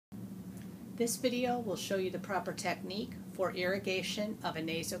This video will show you the proper technique for irrigation of a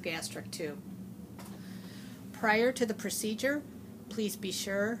nasogastric tube. Prior to the procedure, please be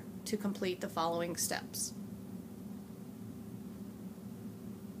sure to complete the following steps.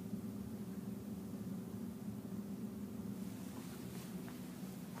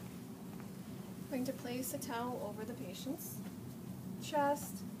 I'm going to place a towel over the patient's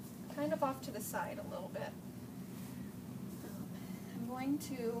chest, kind of off to the side a little bit. I'm going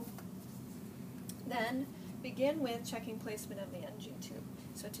to then begin with checking placement of the NG tube.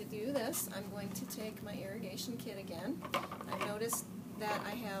 So to do this, I'm going to take my irrigation kit again. I've noticed that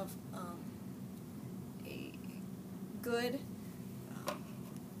I have a good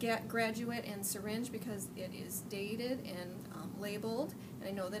graduate and syringe because it is dated and labeled, and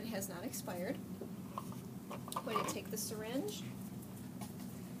I know that it has not expired. I'm going to take the syringe,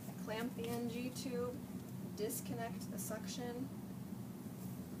 clamp the NG tube, disconnect the suction,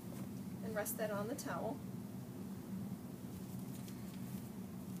 and rest that on the towel.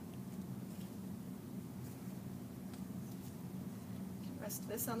 Rest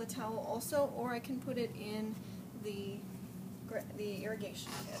this on the towel also, or I can put it in the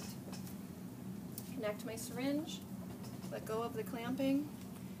irrigation kit. Connect my syringe, let go of the clamping,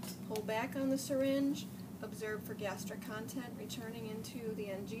 pull back on the syringe, observe for gastric content returning into the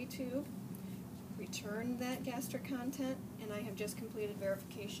NG tube, return that gastric content, and I have just completed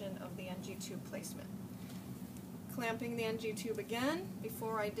verification of the NG tube placement. Clamping the NG tube again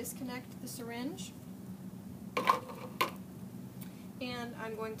before I disconnect the syringe, and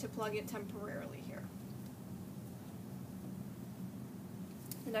I'm going to plug it temporarily here.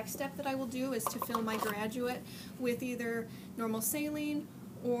 The next step that I will do is to fill my graduate with either normal saline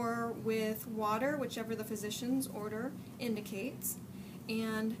or with water, whichever the physician's order indicates.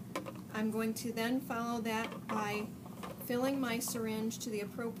 And I'm going to then follow that by filling my syringe to the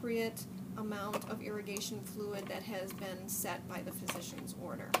appropriate amount of irrigation fluid that has been set by the physician's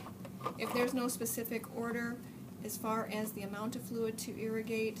order. If there's no specific order as far as the amount of fluid to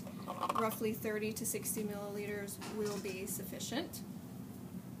irrigate, roughly 30 to 60 milliliters will be sufficient.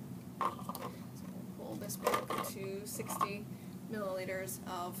 So we'll pull this back to 60 milliliters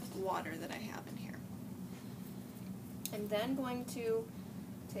of water that I have in here. I'm then going to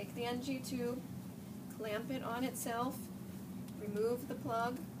take the NG tube, clamp it on itself, remove the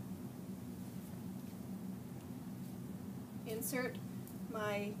plug, insert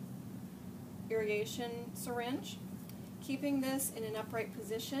my irrigation syringe. Keeping this in an upright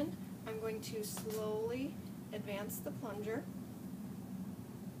position, I'm going to slowly advance the plunger.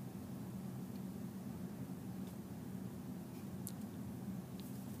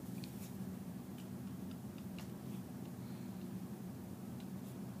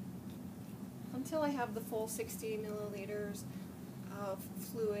 Until I have the full 60 milliliters of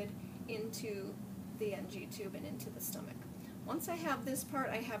fluid into the NG tube and into the stomach. Once I have this part,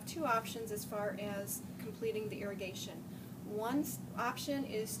 I have two options as far as completing the irrigation. One option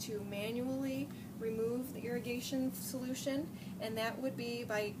is to manually remove the irrigation solution, and that would be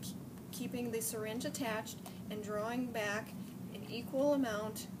by keeping the syringe attached and drawing back an equal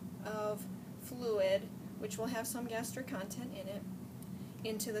amount of fluid, which will have some gastric content in it,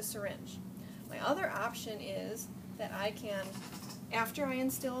 into the syringe. My other option is that I can, after I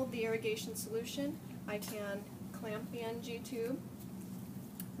instill the irrigation solution, I can clamp the NG tube,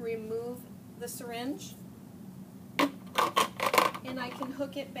 remove the syringe, and I can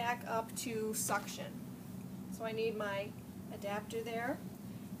hook it back up to suction. So I need my adapter there,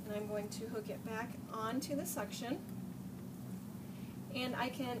 and I'm going to hook it back onto the suction, and I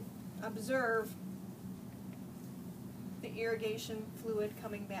can observe the irrigation fluid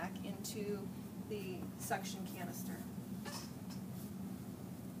coming back into the suction canister.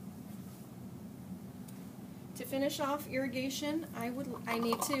 To finish off irrigation, I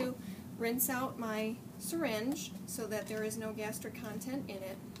need to rinse out my syringe so that there is no gastric content in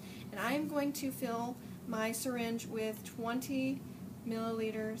it. And I am going to fill my syringe with 20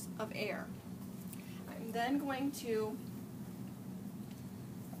 milliliters of air. I'm then going to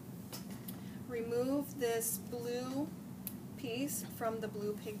remove this blue piece from the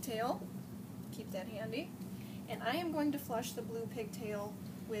blue pigtail. Keep that handy. And I am going to flush the blue pigtail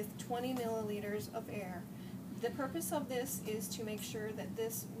with 20 milliliters of air. The purpose of this is to make sure that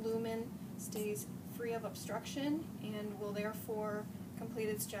this lumen stays free of obstruction and will therefore complete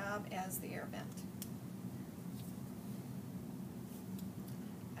its job as the air vent.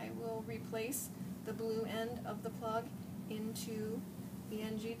 I will replace the blue end of the plug into the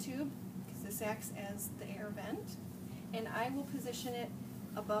NG tube because this acts as the air vent, and I will position it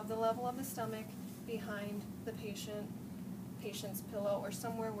above the level of the stomach behind the patient patient's pillow or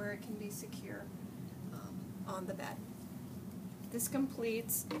somewhere where it can be secure on the bed. This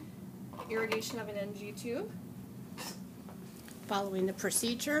completes irrigation of an NG tube. Following the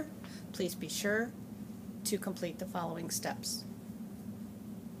procedure, please be sure to complete the following steps.